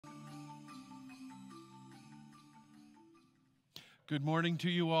Good morning to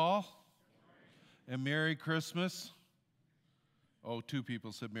you all, and Merry Christmas. Oh, two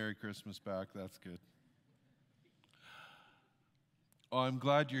people said Merry Christmas back. That's good. Oh, I'm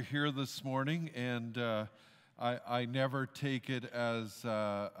glad you're here this morning, and I never take it as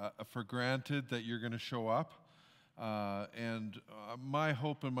for granted that you're going to show up. My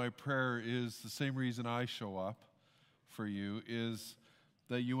hope and my prayer is the same reason I show up for you is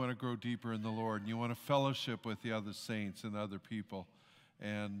that you want to grow deeper in the Lord, and you want to fellowship with the other saints and other people.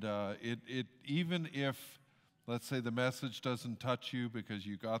 And even if, let's say, the message doesn't touch you because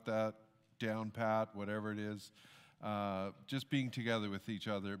you got that down pat, whatever it is, just being together with each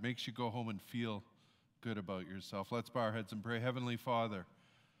other, it makes you go home and feel good about yourself. Let's bow our heads and pray. Heavenly Father,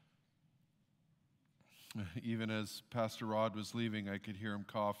 even as Pastor Rod was leaving, I could hear him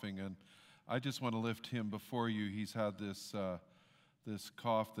coughing, and I just want to lift him before you. He's had this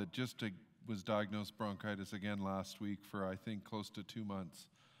cough that just was diagnosed bronchitis again last week for, I think, close to 2 months.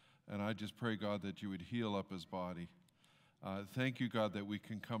 And I just pray, God, that you would heal up his body. Thank you, God, that we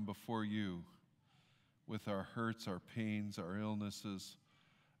can come before you with our hurts, our pains, our illnesses,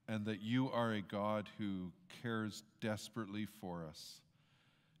 and that you are a God who cares desperately for us.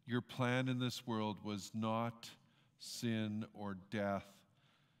 Your plan in this world was not sin or death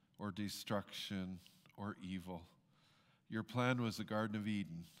or destruction or evil. Your plan was the Garden of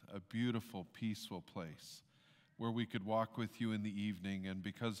Eden, a beautiful, peaceful place where we could walk with you in the evening. And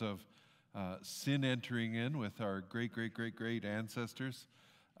because of sin entering in with our great ancestors,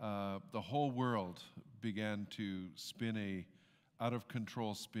 the whole world began to spin a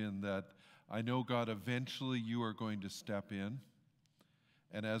out-of-control spin that I know, God, eventually you are going to step in.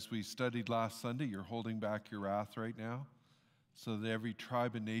 And as we studied last Sunday, you're holding back your wrath right now so that every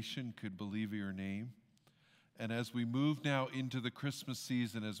tribe and nation could believe your name. And as we move now into the Christmas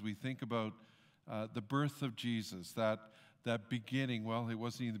season, as we think about the birth of Jesus, that beginning, well, it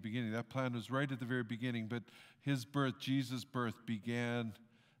wasn't even the beginning. That plan was right at the very beginning, but his birth, Jesus' birth, began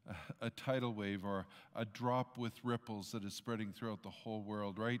a tidal wave or a drop with ripples that is spreading throughout the whole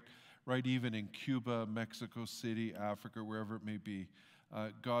world, right even in Cuba, Mexico City, Africa, wherever it may be.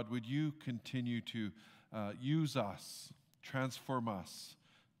 God, would you continue to use us, transform us,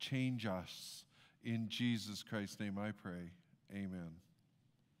 change us. In Jesus Christ's name I pray, amen.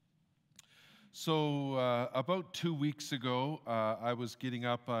 So about 2 weeks ago, I was getting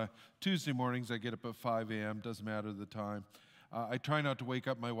up. Tuesday mornings, I get up at 5 a.m., doesn't matter the time. I try not to wake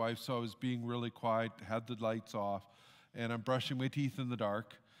up my wife, so I was being really quiet, had the lights off, and I'm brushing my teeth in the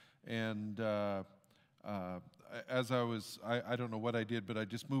dark. And as I was, I don't know what I did, but I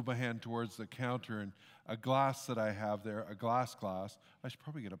just moved my hand towards the counter, and a glass that I have there, a glass, I should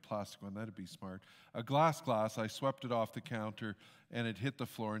probably get a plastic one, that'd be smart. A glass, I swept it off the counter, and it hit the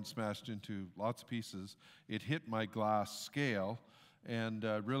floor and smashed into lots of pieces. It hit my glass scale and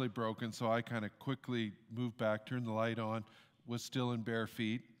really broken, so I kind of quickly moved back, turned the light on, was still in bare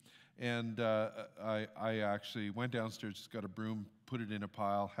feet, and I actually went downstairs, just got a broom, put it in a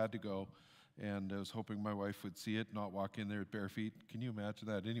pile, had to go. And I was hoping my wife would see it, not walk in there with bare feet. Can you imagine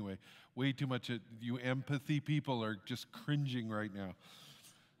that? Anyway, way too much. You empathy people are just cringing right now.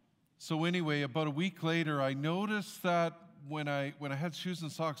 So anyway, about a week later, I noticed that when I had shoes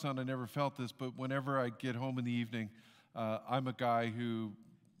and socks on, I never felt this, but whenever I get home in the evening, I'm a guy who,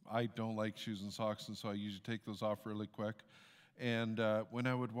 I don't like shoes and socks, and so I usually take those off really quick. And when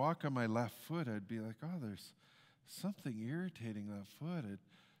I would walk on my left foot, I'd be like, oh, there's something irritating that foot.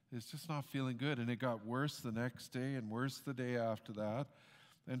 It's just not feeling good. And it got worse the next day and worse the day after that.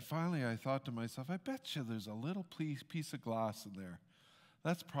 And finally, I thought to myself, I bet you there's a little piece of glass in there.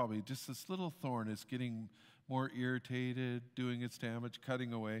 That's probably just this little thorn is getting more irritated, doing its damage,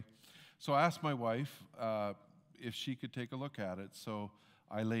 cutting away. So I asked my wife if she could take a look at it. So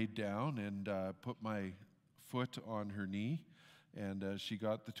I laid down and put my foot on her knee, and she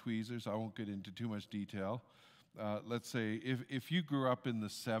got the tweezers. I won't get into too much detail. Let's say if you grew up in the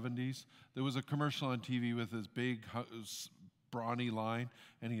 70s, there was a commercial on TV with this big brawny lion,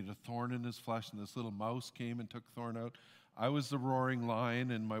 and he had a thorn in his flesh, and this little mouse came and took the thorn out. I was the roaring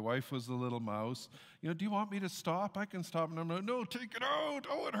lion, and my wife was the little mouse. Do you want me to stop? I can stop. And I'm like, no, take it out.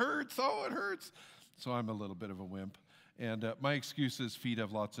 Oh, it hurts. Oh, it hurts. So I'm a little bit of a wimp. And my excuse is feet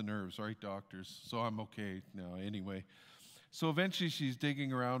have lots of nerves, right, doctors? So I'm okay now anyway. So eventually she's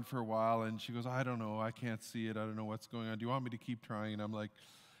digging around for a while, and she goes, I don't know, I can't see it, I don't know what's going on. Do you want me to keep trying? And I'm like,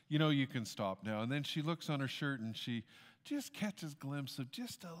 you can stop now. And then she looks on her shirt, and she just catches a glimpse of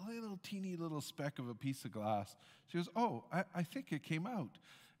just a little teeny little speck of a piece of glass. She goes, oh, I think it came out.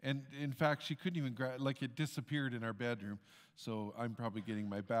 And in fact, she couldn't even it disappeared in our bedroom. So I'm probably getting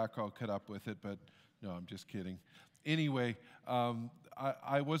my back all cut up with it, but no, I'm just kidding. Anyway,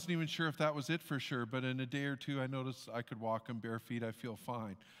 I wasn't even sure if that was it for sure, but in a day or two I noticed I could walk on bare feet. I feel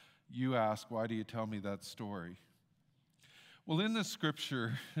fine. You ask, why do you tell me that story? Well, in the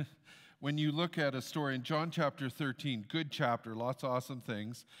scripture, when you look at a story in John chapter 13, good chapter, lots of awesome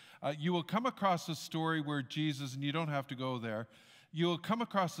things, you will come across a story where Jesus, and you don't have to go there, you will come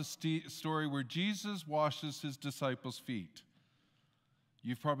across a story where Jesus washes his disciples' feet.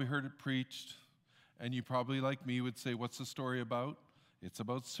 You've probably heard it preached, and you probably, like me, would say, what's the story about? It's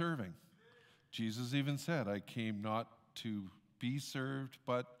about serving. Jesus even said, I came not to be served,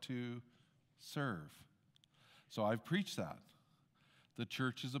 but to serve. So I've preached that. The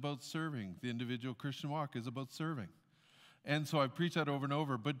church is about serving. The individual Christian walk is about serving. And so I've preached that over and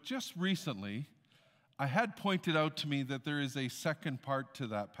over. But just recently, I had pointed out to me that there is a second part to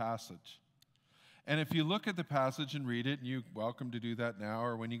that passage. And if you look at the passage and read it, and you're welcome to do that now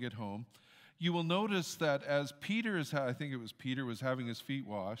or when you get home, you will notice that as Peter is, I think it was Peter, was having his feet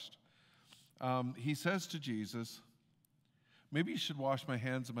washed, he says to Jesus, maybe you should wash my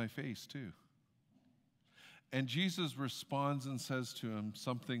hands and my face too. And Jesus responds and says to him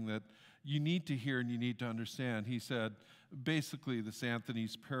something that you need to hear and you need to understand. He said, basically, this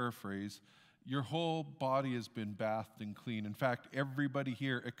Anthony's paraphrase, your whole body has been bathed and clean. In fact, everybody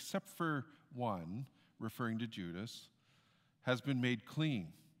here, except for one, referring to Judas, has been made clean.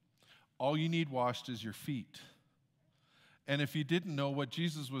 All you need washed is your feet. And if you didn't know, what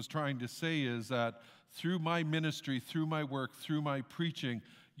Jesus was trying to say is that through my ministry, through my work, through my preaching,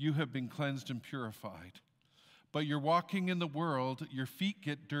 you have been cleansed and purified. But you're walking in the world, your feet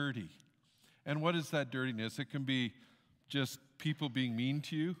get dirty. And what is that dirtiness? It can be just people being mean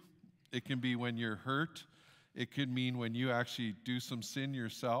to you. It can be when you're hurt. It could mean when you actually do some sin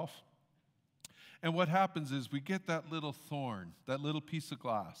yourself. And what happens is we get that little thorn, that little piece of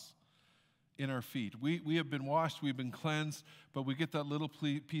glass in our feet. We have been washed, we've been cleansed, but we get that little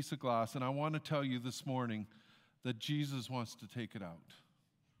piece of glass. And I want to tell you this morning that Jesus wants to take it out.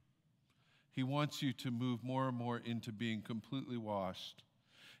 He wants you to move more and more into being completely washed.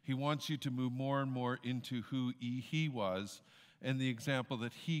 He wants you to move more and more into who he was and the example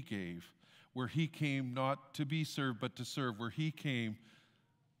that he gave, where he came not to be served but to serve, where he came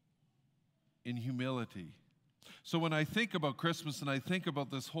in humility. So when I think about Christmas and I think about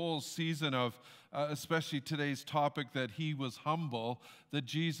this whole season of, especially today's topic, that he was humble, that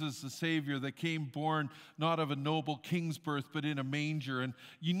Jesus, the Savior, that came born not of a noble king's birth, but in a manger. And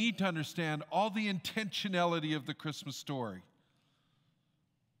you need to understand all the intentionality of the Christmas story.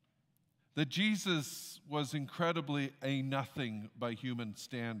 That Jesus was incredibly a nothing by human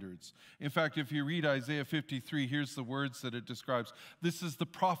standards. In fact, if you read Isaiah 53, here's the words that it describes. This is the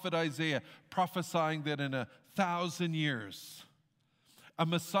prophet Isaiah prophesying that in 1,000 years, a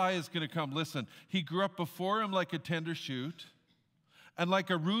Messiah is going to come. Listen, he grew up before him like a tender shoot and like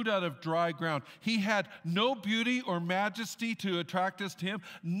a root out of dry ground. He had no beauty or majesty to attract us to him,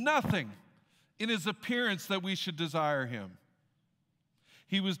 nothing in his appearance that we should desire him.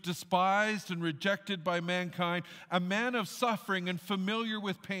 He was despised and rejected by mankind, a man of suffering and familiar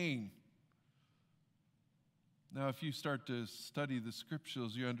with pain. Now, if you start to study the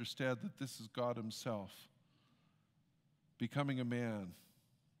scriptures, you understand that this is God himself becoming a man.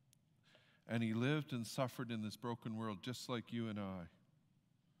 And he lived and suffered in this broken world just like you and I.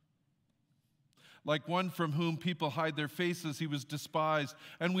 Like one from whom people hide their faces, he was despised,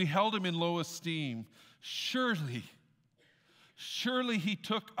 and we held him in low esteem. Surely he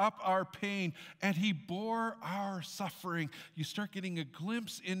took up our pain and he bore our suffering. You start getting a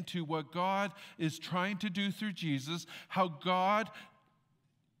glimpse into what God is trying to do through Jesus, how God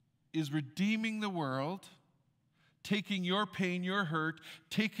is redeeming the world, taking your pain, your hurt,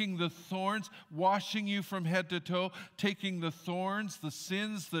 taking the thorns, washing you from head to toe, taking the thorns, the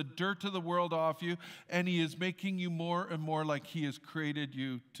sins, the dirt of the world off you, and he is making you more and more like he has created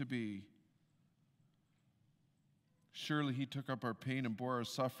you to be. Surely he took up our pain and bore our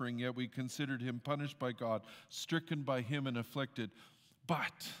suffering, yet we considered him punished by God, stricken by him and afflicted.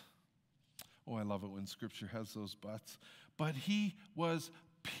 But, oh, I love it when Scripture has those buts. But he was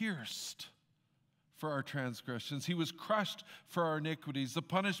pierced for our transgressions. He was crushed for our iniquities. The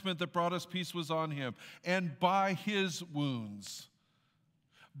punishment that brought us peace was on him. And by his wounds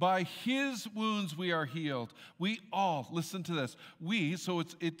we are healed. We all, listen to this, so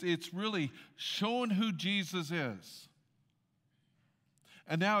it's really shown who Jesus is.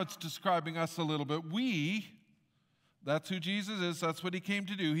 And now it's describing us a little bit. That's who Jesus is. That's what he came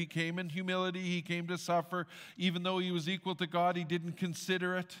to do. He came in humility. He came to suffer. Even though he was equal to God, he didn't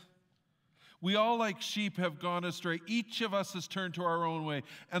consider it. We all like sheep have gone astray. Each of us has turned to our own way,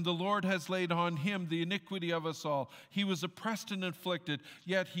 and the Lord has laid on him the iniquity of us all. He was oppressed and afflicted,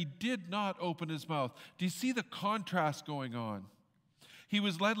 yet he did not open his mouth. Do you see the contrast going on? He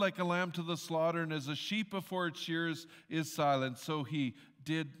was led like a lamb to the slaughter, and as a sheep before its shears is silent, so he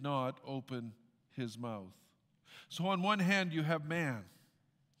did not open his mouth. So on one hand, you have man,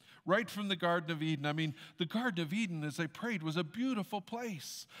 right from the Garden of Eden. I mean, the Garden of Eden, as I prayed, was a beautiful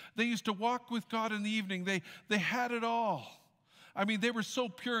place. They used to walk with God in the evening. They had it all. I mean, they were so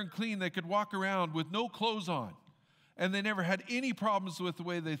pure and clean, they could walk around with no clothes on. And they never had any problems with the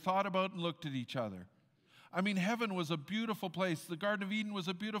way they thought about and looked at each other. I mean, heaven was a beautiful place. The Garden of Eden was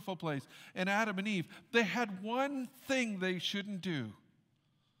a beautiful place. And Adam and Eve, they had one thing they shouldn't do.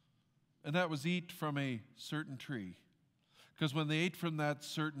 And that was eat from a certain tree. Because when they ate from that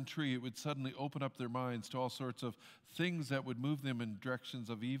certain tree, it would suddenly open up their minds to all sorts of things that would move them in directions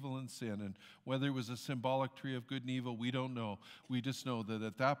of evil and sin. And whether it was a symbolic tree of good and evil, we don't know. We just know that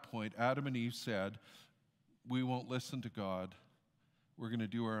at that point, Adam and Eve said, we won't listen to God. We're going to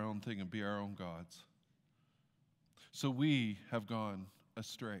do our own thing and be our own gods. So we have gone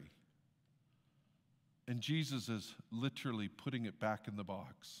astray. And Jesus is literally putting it back in the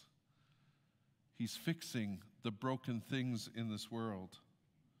box. He's fixing the broken things in this world.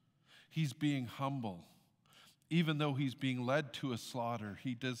 He's being humble. Even though he's being led to a slaughter,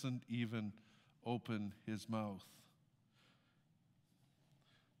 he doesn't even open his mouth.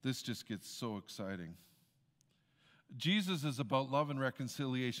 This just gets so exciting. Jesus is about love and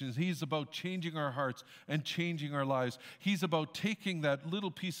reconciliation. He's about changing our hearts and changing our lives. He's about taking that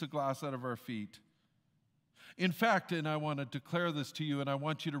little piece of glass out of our feet. In fact, and I want to declare this to you, and I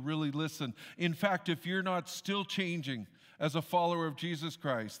want you to really listen. In fact, if you're not still changing as a follower of Jesus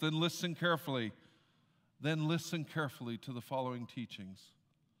Christ, then listen carefully. Then listen carefully to the following teachings.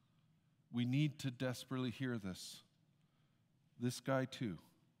 We need to desperately hear this. This guy, too,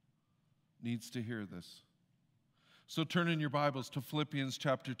 needs to hear this. So turn in your Bibles to Philippians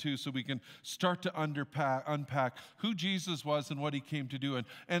chapter 2 so we can start to unpack who Jesus was and what he came to do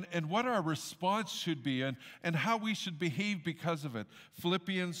and what our response should be and how we should behave because of it.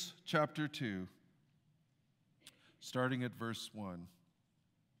 Philippians chapter 2, starting at verse 1.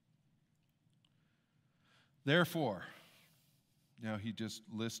 Therefore, now he just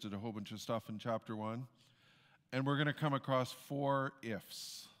listed a whole bunch of stuff in chapter 1, and we're going to come across 4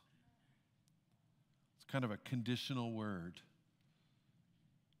 ifs. Kind of a conditional word.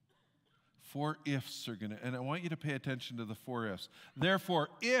 4 ifs are going to, and I want you to pay attention to the 4 ifs. Therefore,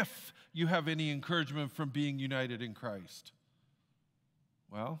 if you have any encouragement from being united in Christ,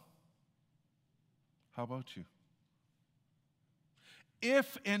 well, how about you?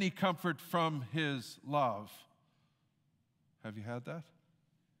 If any comfort from his love, have you had that?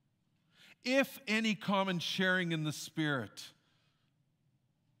 If any common sharing in the Spirit,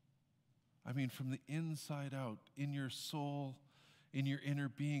 I mean, from the inside out, in your soul, in your inner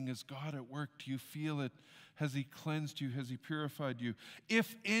being, is God at work? Do you feel it? Has he cleansed you? Has he purified you?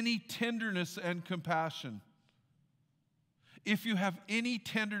 If any tenderness and compassion, if you have any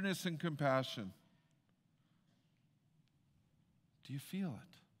tenderness and compassion, do you feel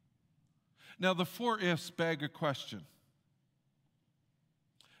it? Now, the 4 ifs beg a question.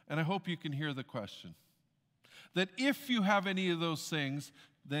 And I hope you can hear the question. That if you have any of those things,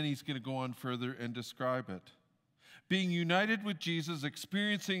 then he's going to go on further and describe it. Being united with Jesus,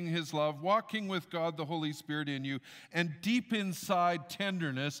 experiencing his love, walking with God, the Holy Spirit in you, and deep inside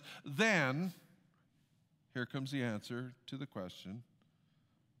tenderness, then, here comes the answer to the question,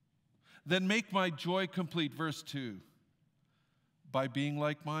 then make my joy complete, verse 2, by being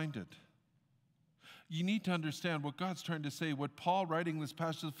like-minded. You need to understand what God's trying to say. What Paul, writing this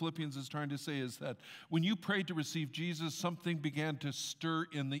passage of Philippians, is trying to say is that when you prayed to receive Jesus, something began to stir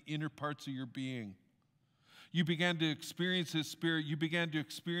in the inner parts of your being. You began to experience his Spirit. You began to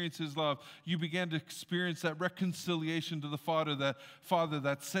experience his love. You began to experience that reconciliation to the Father,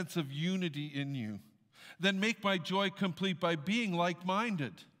 that sense of unity in you. Then make my joy complete by being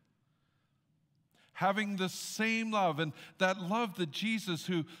like-minded. Having the same love, and that love that Jesus,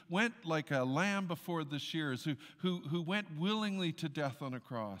 who went like a lamb before the shears, who went willingly to death on a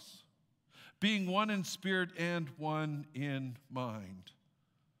cross, being one in spirit and one in mind.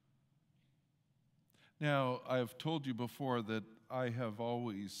 Now, I've told you before that I have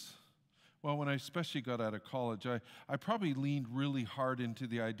always, well, when I especially got out of college, I probably leaned really hard into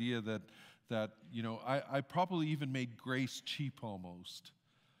the idea that I probably even made grace cheap almost.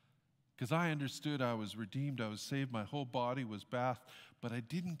 Because I understood I was redeemed, I was saved, my whole body was bathed, but I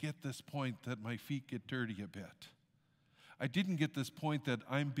didn't get this point that my feet get dirty a bit. I didn't get this point that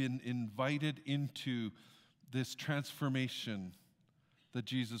I'm been invited into this transformation that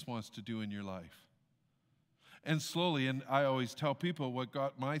Jesus wants to do in your life. And slowly, and I always tell people what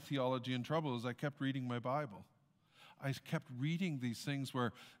got my theology in trouble is I kept reading my Bible. I kept reading these things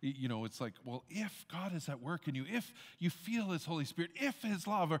where, it's like, well, if God is at work in you, if you feel His Holy Spirit, if His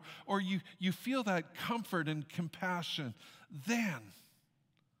love, or you feel that comfort and compassion, then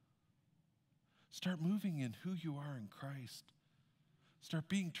start moving in who you are in Christ. Start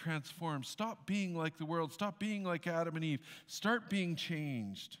being transformed. Stop being like the world. Stop being like Adam and Eve. Start being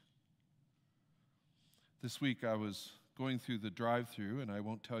changed. This week I was going through the drive-thru, and I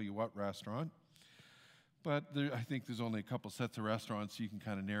won't tell you what restaurant, but I think there's only a couple sets of restaurants, so you can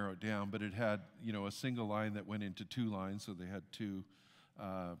kind of narrow it down. But it had, a single line that went into two lines, so they had two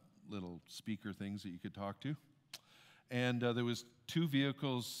little speaker things that you could talk to. And there was two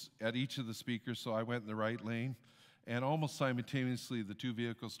vehicles at each of the speakers, so I went in the right lane. And almost simultaneously, the two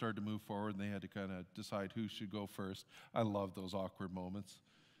vehicles started to move forward, and they had to kind of decide who should go first. I love those awkward moments.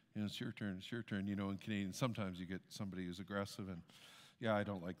 It's your turn, it's your turn. In Canadian, sometimes you get somebody who's aggressive, and yeah, I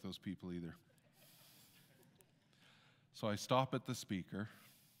don't like those people either. So I stop at the speaker,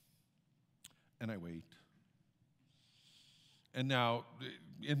 and I wait. And now,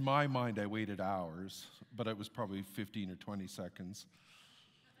 in my mind, I waited hours, but it was probably 15 or 20 seconds.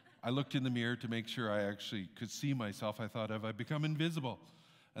 I looked in the mirror to make sure I actually could see myself. I thought, have I become invisible?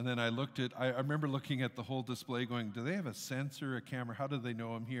 And then I remember looking at the whole display going, do they have a sensor, a camera? How do they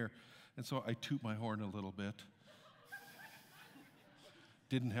know I'm here? And so I toot my horn a little bit.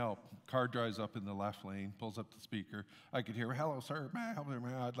 Didn't help. Car drives up in the left lane, pulls up the speaker. I could hear, hello, sir,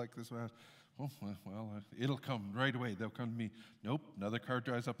 I'd like this. Well, it'll come right away. They'll come to me. Nope, another car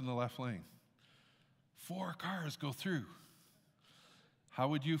drives up in the left lane. 4 cars go through. How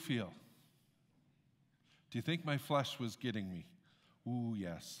would you feel? Do you think my flesh was getting me? Ooh,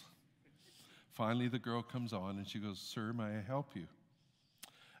 yes. Finally, the girl comes on, and she goes, sir, may I help you?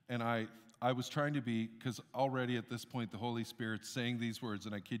 And I was trying to be, because already at this point, the Holy Spirit's saying these words,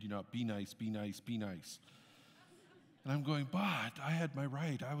 and I kid you not, be nice, be nice, be nice. And I'm going, but I had my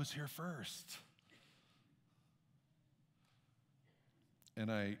right. I was here first.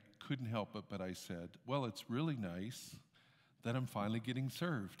 And I couldn't help it, but I said, well, it's really nice that I'm finally getting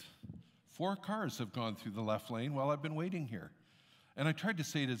served. 4 cars have gone through the left lane while I've been waiting here. And I tried to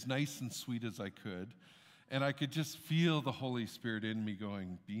say it as nice and sweet as I could. And I could just feel the Holy Spirit in me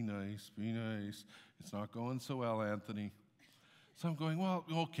going, be nice, be nice. It's not going so well, Anthony. So I'm going, well,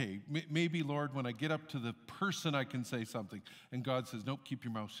 okay, maybe, Lord, when I get up to the person, I can say something. And God says, nope, keep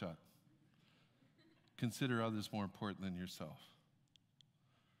your mouth shut. Consider others more important than yourself.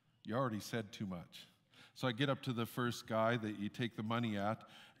 You already said too much. So I get up to the first guy that you take the money at,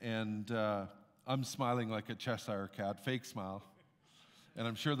 and I'm smiling like a Cheshire cat, fake smile. And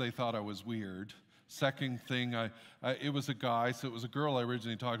I'm sure they thought I was weird. Second thing, it was a guy, so it was a girl I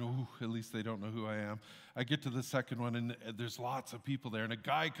originally talked to. Ooh, at least they don't know who I am. I get to the second one, and there's lots of people there, and a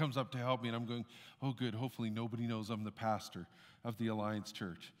guy comes up to help me, and I'm going, oh, good, hopefully nobody knows I'm the pastor of the Alliance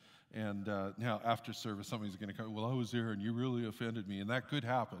Church. And now, after service, somebody's going to come, well, I was there, and you really offended me, and that could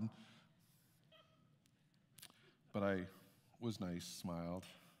happen. But I was nice, smiled,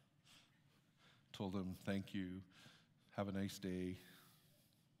 told him, thank you, have a nice day.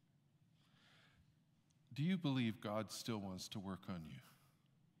 Do you believe God still wants to work on you?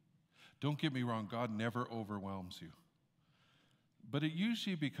 Don't get me wrong, God never overwhelms you. But it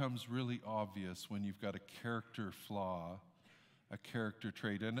usually becomes really obvious when you've got a character flaw, a character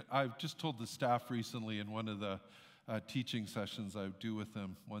trait. And I've just told the staff recently in one of the teaching sessions I do with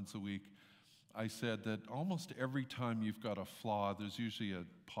them once a week, I said that almost every time you've got a flaw, there's usually a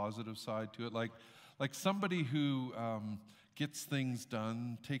positive side to it. Like somebody who gets things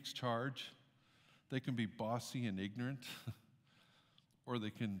done, takes charge. They can be bossy and ignorant, or they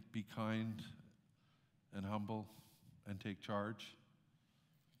can be kind and humble and take charge.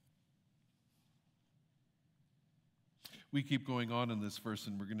 We keep going on in this verse,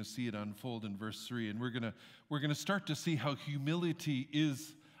 and we're going to see it unfold in verse 3, and we're going to start to see how humility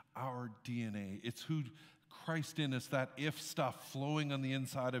is our DNA. It's who Christ in us, that if stuff flowing on the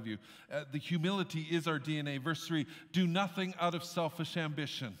inside of you. The humility is our DNA. Verse 3, do nothing out of selfish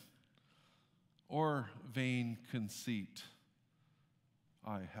ambition or vain conceit.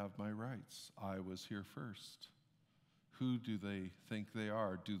 I have my rights. I was here first. Who do they think they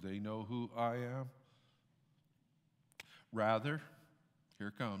are? Do they know who I am? Rather, here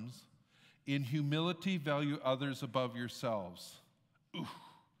it comes, in humility value others above yourselves. Ooh.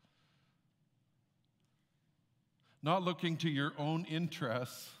 Not looking to your own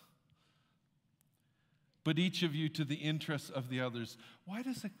interests, but each of you to the interests of the others. Why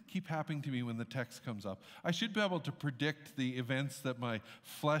does it keep happening to me when the text comes up? I should be able to predict the events that my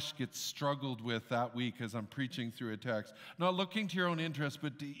flesh gets struggled with that week as I'm preaching through a text. Not looking to your own interest,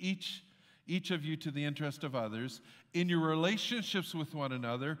 but to each of you to the interest of others. In your relationships with one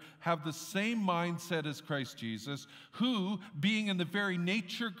another, have the same mindset as Christ Jesus, who, being in the very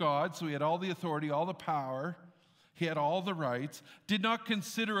nature God, so he had all the authority, all the power, he had all the rights, did not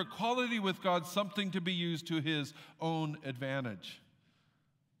consider equality with God something to be used to his own advantage.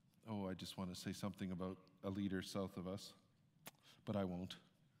 Oh, I just want to say something about a leader south of us, but I won't.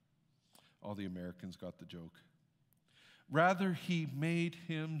 All the Americans got the joke. Rather, he made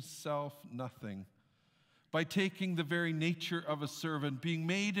himself nothing by taking the very nature of a servant, being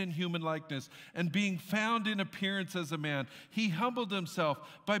made in human likeness, and being found in appearance as a man. He humbled himself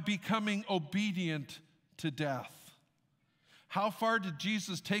by becoming obedient to death. How far did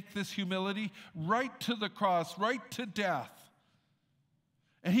Jesus take this humility? Right to the cross, right to death.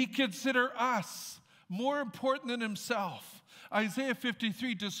 And he considered us more important than himself. Isaiah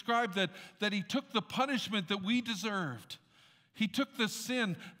 53 described that he took the punishment that we deserved. He took the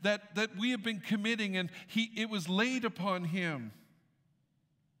sin that we have been committing, and it was laid upon him.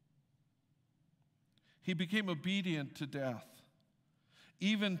 He became obedient to death,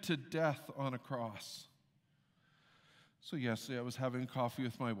 even to death on a cross. So yesterday I was having coffee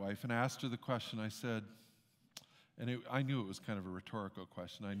with my wife, and I asked her the question. I said, I knew it was kind of a rhetorical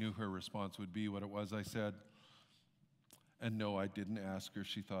question. I knew her response would be what it was. I said, and no, I didn't ask her if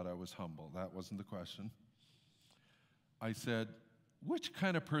she thought I was humble. That wasn't the question. I said, which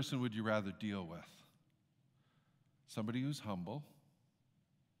kind of person would you rather deal with? Somebody who's humble,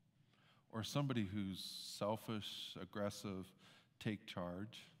 or somebody who's selfish, aggressive, take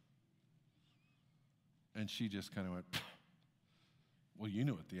charge? And she just kind of went, well, you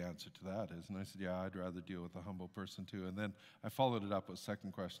know what the answer to that is. And I said, yeah, I'd rather deal with a humble person too. And then I followed it up with a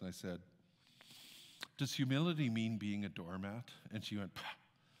second question. I said, does humility mean being a doormat? And she went,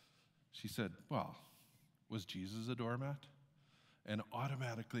 she said, well, was Jesus a doormat? And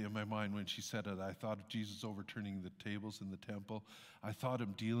automatically in my mind when she said it, I thought of Jesus overturning the tables in the temple. I thought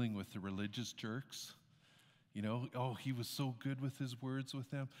him dealing with the religious jerks. You know, oh, he was so good with his words with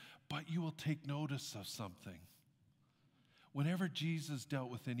them. But you will take notice of something. Whenever Jesus dealt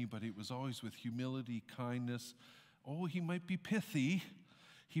with anybody, it was always with humility, kindness. Oh, he might be pithy.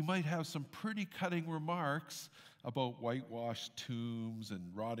 He might have some pretty cutting remarks about whitewashed tombs and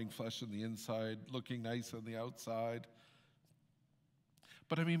rotting flesh on the inside, looking nice on the outside.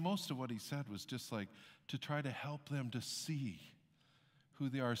 But I mean, most of what he said was just like to try to help them to see who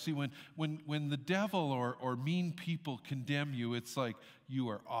they are. See, when the devil or mean people condemn you, it's like, you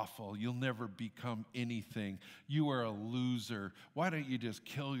are awful. You'll never become anything. You are a loser. Why don't you just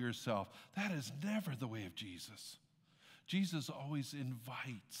kill yourself? That is never the way of Jesus. Jesus always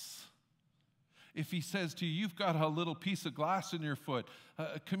invites. If he says to you, you've got a little piece of glass in your foot,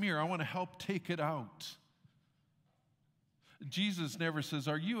 come here, I want to help take it out. Jesus never says,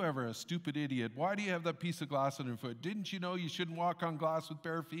 are you ever a stupid idiot? Why do you have that piece of glass on your foot? Didn't you know you shouldn't walk on glass with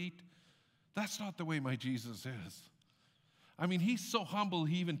bare feet? That's not the way my Jesus is. I mean, he's so humble,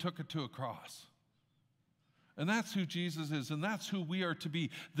 he even took it to a cross. And that's who Jesus is, and that's who we are to be.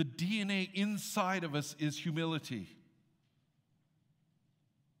 The DNA inside of us is humility.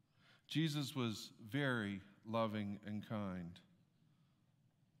 Jesus was very loving and kind.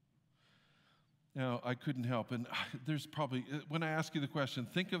 Now, I couldn't help, and there's probably, when I ask you the question,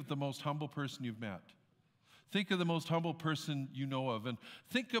 think of the most humble person you've met. Think of the most humble person you know of, and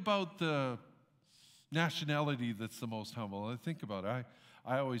think about the nationality that's the most humble. And think about it.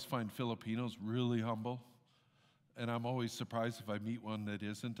 I always find Filipinos really humble, and I'm always surprised if I meet one that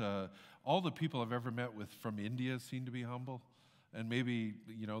isn't. All the people I've ever met with from India seem to be humble, and maybe,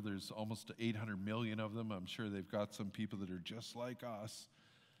 you know, there's almost 800 million of them. I'm sure they've got some people that are just like us.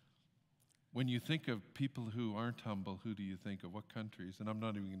 When you think of people who aren't humble, who do you think of? What countries? And I'm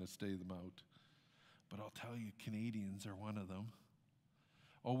not even going to stay them out. But I'll tell you, Canadians are one of them.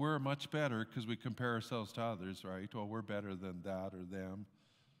 Oh, we're much better because we compare ourselves to others, right? Oh, we're better than that or them.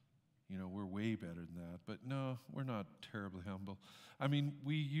 You know, we're way better than that. But no, we're not terribly humble. I mean,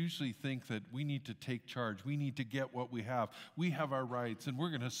 we usually think that we need to take charge. We need to get what we have. We have our rights, and we're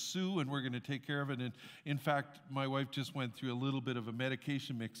going to sue, and we're going to take care of it. And in fact, my wife just went through a little bit of a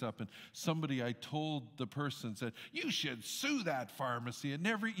medication mix-up, and somebody I told the person said, you should sue that pharmacy. It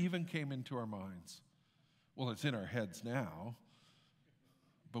never even came into our minds. Well, it's in our heads now.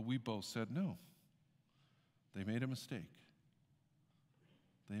 But we both said no. They made a mistake.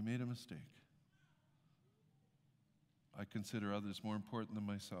 They made a mistake. I consider others more important than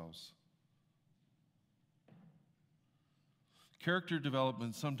myself. Character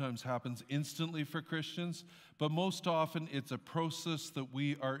development sometimes happens instantly for Christians, but most often it's a process that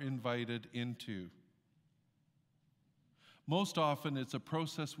we are invited into. Most often it's a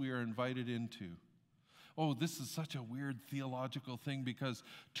process we are invited into. Oh, this is such a weird theological thing because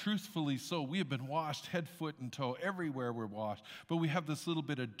truthfully so, we have been washed head, foot, and toe everywhere we're washed. But we have this little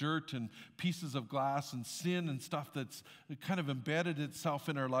bit of dirt and pieces of glass and sin and stuff that's kind of embedded itself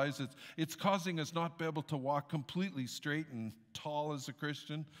in our lives. It's causing us not be able to walk completely straight and tall as a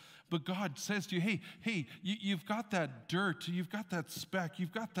Christian. But God says to you, hey, you've got that dirt, you've got that speck,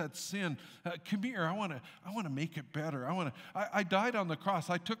 you've got that sin. Come here, I want to make it better. I died on the cross.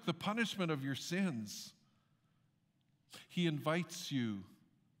 I took the punishment of your sins. He invites you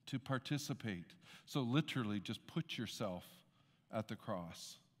to participate. So literally, just put yourself at the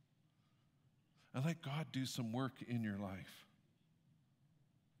cross and let God do some work in your life.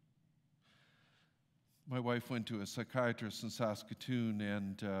 My wife went to a psychiatrist in Saskatoon,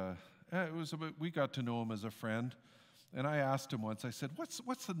 and we got to know him as a friend. And I asked him once, I said,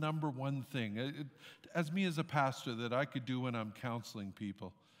 what's the number one thing, as me as a pastor, that I could do when I'm counseling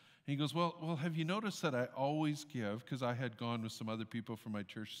people? And he goes, well, have you noticed that I always give, because I had gone with some other people from my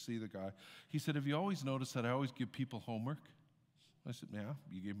church to see the guy. He said, have you always noticed that I always give people homework? I said, yeah,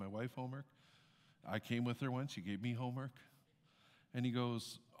 you gave my wife homework. I came with her once, you gave me homework. And he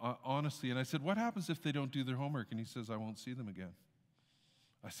goes, honestly, and I said, what happens if they don't do their homework? And he says, I won't see them again.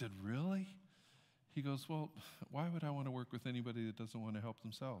 I said, really? He goes, well, why would I want to work with anybody that doesn't want to help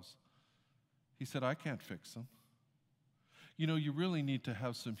themselves? He said, I can't fix them. You know, you really need to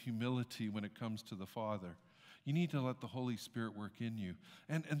have some humility when it comes to the Father. You need to let the Holy Spirit work in you.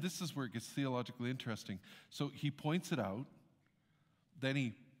 And this is where it gets theologically interesting. So he points it out, then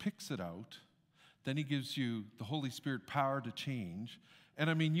he picks it out, then he gives you the Holy Spirit power to change. And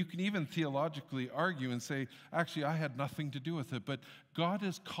I mean, you can even theologically argue and say, actually, I had nothing to do with it, but God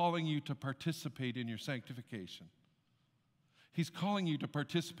is calling you to participate in your sanctification. He's calling you to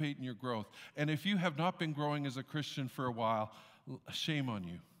participate in your growth. And if you have not been growing as a Christian for a while, shame on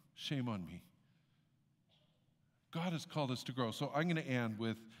you. Shame on me. God has called us to grow. So I'm going to end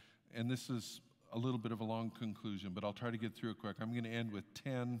with, and this is a little bit of a long conclusion, but I'll try to get through it quick. I'm going to end with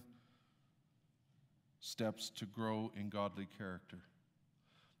 10 steps to grow in godly character.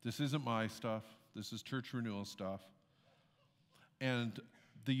 This isn't my stuff. This is church renewal stuff. And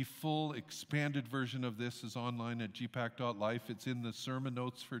the full expanded version of this is online at gpac.life. It's in the sermon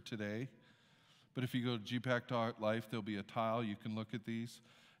notes for today. But if you go to gpac.life, there'll be a tile. You can look at these,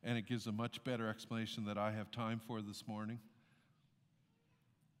 and it gives a much better explanation that I have time for this morning.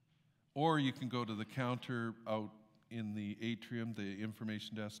 Or you can go to the counter out in the atrium, the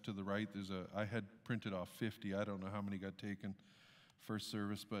information desk to the right. I had printed off 50. I don't know how many got taken first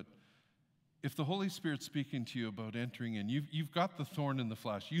service, but if the Holy Spirit's speaking to you about entering in, you've got the thorn in the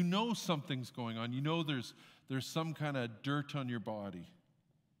flesh. You know something's going on. You know there's some kind of dirt on your body.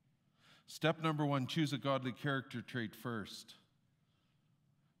 Step number 1, choose a godly character trait first.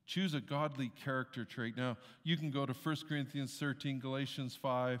 Choose a godly character trait. Now, you can go to 1 Corinthians 13, Galatians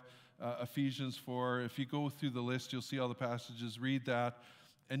 5, Ephesians 4. If you go through the list, you'll see all the passages. Read that,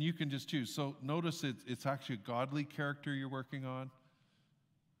 and you can just choose. So notice it's actually a godly character you're working on.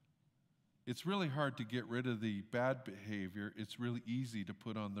 It's really hard to get rid of the bad behavior. It's really easy to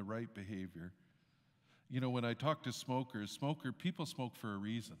put on the right behavior. You know, when I talk to smokers, people smoke for a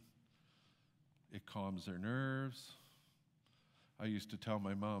reason. It calms their nerves. I used to tell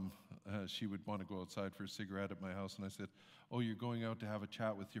my mom she would want to go outside for a cigarette at my house, and I said, oh, you're going out to have a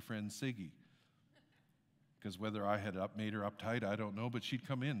chat with your friend Siggy. Because whether I had made her uptight, I don't know, but she'd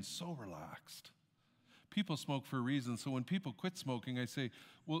come in so relaxed. People smoke for a reason, so when people quit smoking, I say,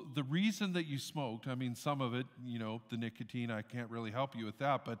 well, the reason that you smoked, I mean, some of it, you know, the nicotine, I can't really help you with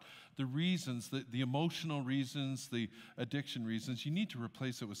that, but the reasons, the emotional reasons, the addiction reasons, you need to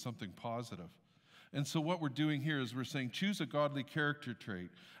replace it with something positive. And so what we're doing here is we're saying, choose a godly character trait.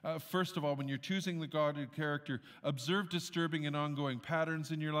 First of all, when you're choosing the godly character, observe disturbing and ongoing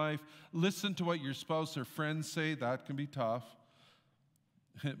patterns in your life. Listen to what your spouse or friends say. That can be tough.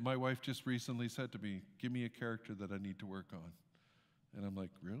 My wife just recently said to me, give me a character that I need to work on. And I'm like,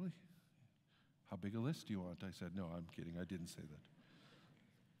 really? How big a list do you want? I said, no, I'm kidding. I didn't say that.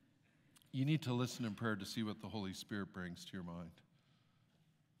 You need to listen in prayer to see what the Holy Spirit brings to your mind.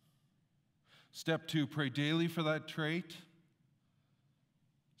 Step 2, pray daily for that trait.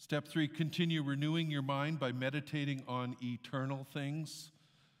 Step 3, continue renewing your mind by meditating on eternal things.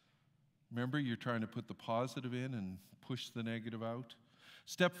 Remember, you're trying to put the positive in and push the negative out.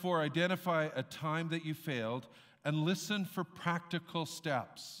 Step 4, identify a time that you failed and listen for practical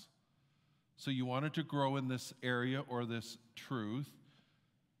steps. So you wanted to grow in this area or this truth,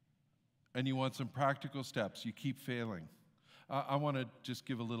 and you want some practical steps. You keep failing. I want to just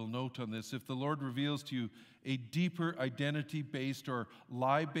give a little note on this. If the Lord reveals to you a deeper identity-based or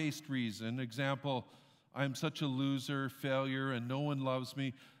lie-based reason, example, I'm such a loser, failure, and no one loves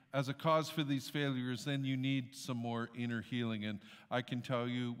me, as a cause for these failures, then you need some more inner healing. And I can tell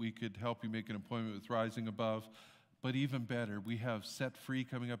you, we could help you make an appointment with Rising Above. But even better, we have Set Free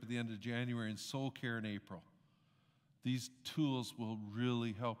coming up at the end of January and Soul Care in April. These tools will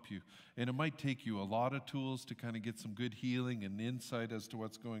really help you. And it might take you a lot of tools to kind of get some good healing and insight as to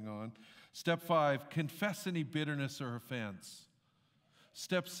what's going on. Step 5, confess any bitterness or offense.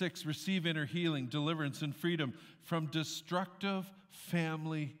 Step 6, receive inner healing, deliverance, and freedom from destructive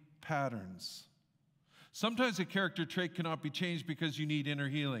family patterns. Sometimes a character trait cannot be changed because you need inner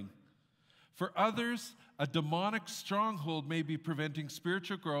healing. For others, a demonic stronghold may be preventing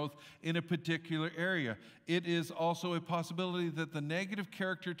spiritual growth in a particular area. It is also a possibility that the negative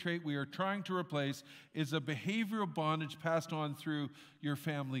character trait we are trying to replace is a behavioral bondage passed on through your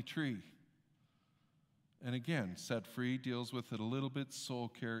family tree. And again, Set Free deals with it a little bit, Soul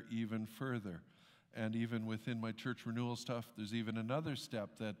Care even further. And even within my church renewal stuff, there's even another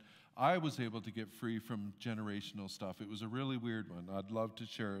step that I was able to get free from generational stuff. It was a really weird one. I'd love to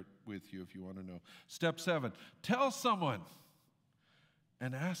share it with you if you want to know. Step 7, tell someone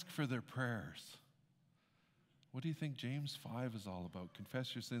and ask for their prayers. What do you think James 5 is all about?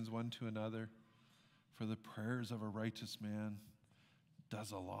 Confess your sins one to another, for the prayers of a righteous man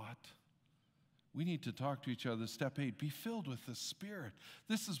does a lot. We need to talk to each other. Step 8, be filled with the Spirit.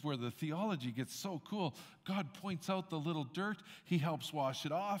 This is where the theology gets so cool. God points out the little dirt. He helps wash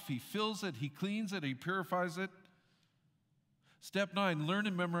it off. He fills it. He cleans it. He purifies it. Step 9, learn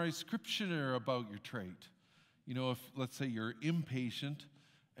and memorize scripture about your trait. You know, if, let's say, you're impatient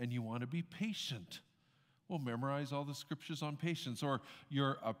and you want to be patient, well, memorize all the scriptures on patience. Or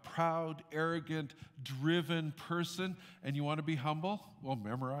you're a proud, arrogant, driven person and you want to be humble, well,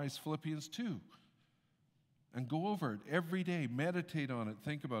 memorize Philippians 2. And go over it every day. Meditate on it.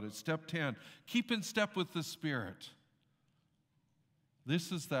 Think about it. Step 10, keep in step with the Spirit.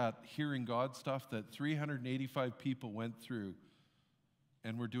 This is that hearing God stuff that 385 people went through.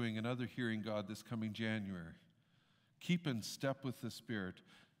 And we're doing another hearing God this coming January. Keep in step with the Spirit.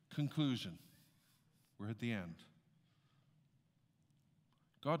 Conclusion. We're at the end.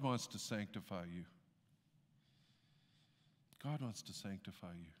 God wants to sanctify you. God wants to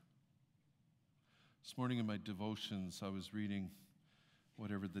sanctify you. This morning in my devotions, I was reading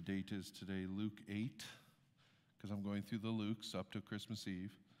whatever the date is today, Luke 8, because I'm going through the Lukes up to Christmas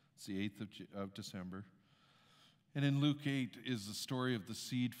Eve. It's the 8th of December. And in Luke 8 is the story of the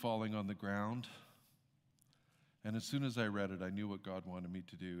seed falling on the ground. And as soon as I read it, I knew what God wanted me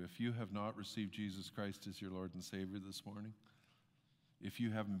to do. If you have not received Jesus Christ as your Lord and Savior this morning, if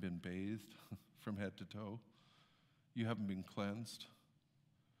you haven't been bathed from head to toe, you haven't been cleansed,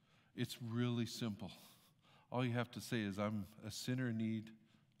 it's really simple. All you have to say is, I'm a sinner in need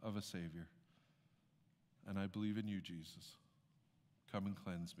of a Savior, and I believe in you, Jesus. Come and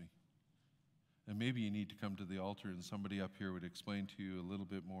cleanse me. And maybe you need to come to the altar, and somebody up here would explain to you a little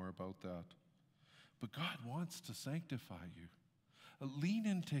bit more about that. But God wants to sanctify you. Lean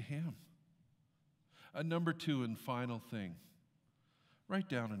into Him. Number 2 and final thing, write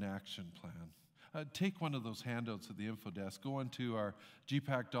down an action plan. Take one of those handouts at the info desk, go into our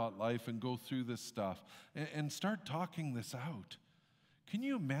gpac.life and go through this stuff and start talking this out. Can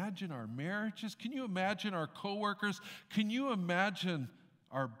you imagine our marriages? Can you imagine our coworkers? Can you imagine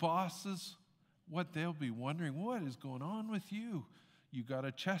our bosses? What they'll be wondering, what is going on with you? You got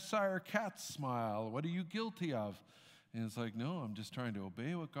a Cheshire cat smile. What are you guilty of? And it's like, no, I'm just trying to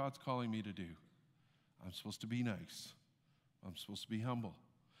obey what God's calling me to do. I'm supposed to be nice. I'm supposed to be humble.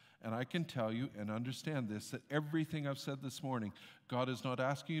 And I can tell you and understand this, that everything I've said this morning, God is not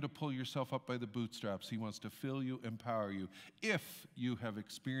asking you to pull yourself up by the bootstraps. He wants to fill you, empower you. If you have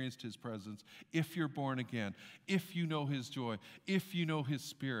experienced His presence, if you're born again, if you know His joy, if you know His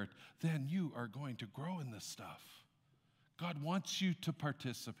Spirit, then you are going to grow in this stuff. God wants you to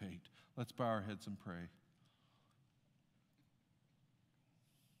participate. Let's bow our heads and pray.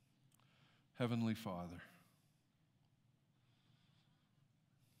 Heavenly Father,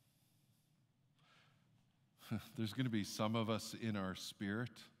 there's going to be some of us in our spirit,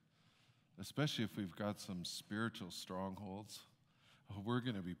 especially if we've got some spiritual strongholds. We're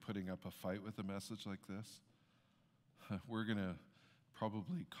going to be putting up a fight with a message like this. We're going to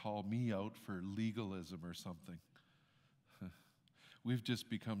probably call me out for legalism or something. We've just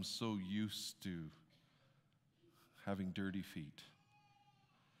become so used to having dirty feet.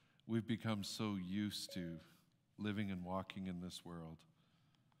 We've become so used to living and walking in this world.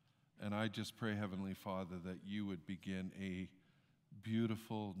 And I just pray, Heavenly Father, that you would begin a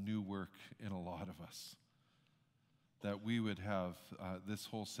beautiful new work in a lot of us. That we would have this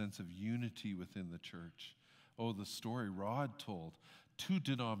whole sense of unity within the church. Oh, the story Rod told. 2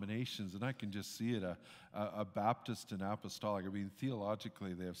 denominations, and I can just see it, a Baptist and apostolic. I mean,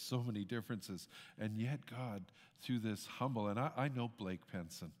 theologically, they have so many differences. And yet God, through this humble, and I know Blake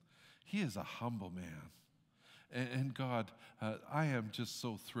Penson. He is a humble man. And God, I am just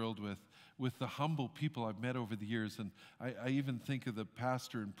so thrilled with the humble people I've met over the years. And I even think of the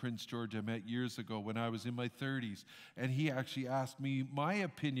pastor in Prince George I met years ago when I was in my 30s. And he actually asked me my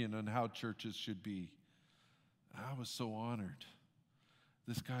opinion on how churches should be. I was so honored.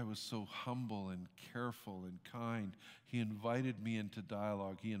 This guy was so humble and careful and kind. He invited me into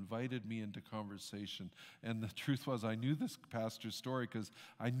dialogue. He invited me into conversation. And the truth was, I knew this pastor's story because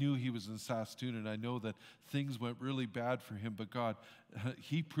I knew he was in Saskatoon, and I know that things went really bad for him. But God,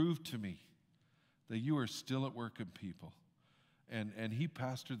 he proved to me that you are still at work in people. And he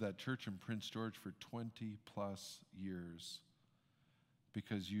pastored that church in Prince George for 20 plus years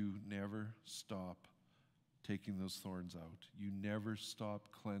because you never stop taking those thorns out. You never stop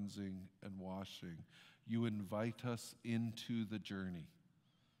cleansing and washing. You invite us into the journey.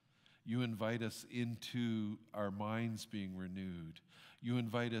 You invite us into our minds being renewed. You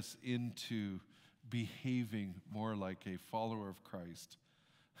invite us into behaving more like a follower of Christ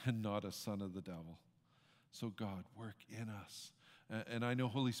and not a son of the devil. So God, work in us. And I know,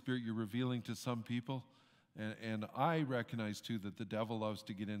 Holy Spirit, you're revealing to some people, and I recognize too that the devil loves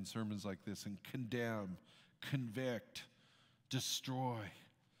to get in sermons like this and condemn, convict, destroy.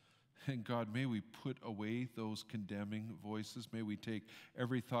 And God, may we put away those condemning voices. May we take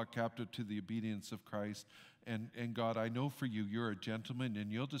every thought captive to the obedience of Christ. And God, I know for you, you're a gentleman,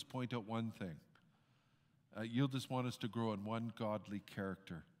 and you'll just point out one thing. You'll just want us to grow in one godly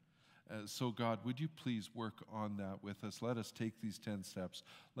character. So God, would you please work on that with us? Let us take these 10 steps.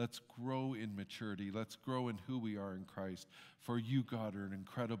 Let's grow in maturity. Let's grow in who we are in Christ. For you, God, are an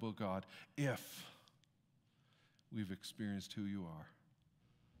incredible God. If we've experienced who you are.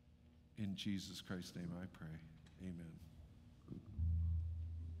 In Jesus Christ's name I pray. Amen.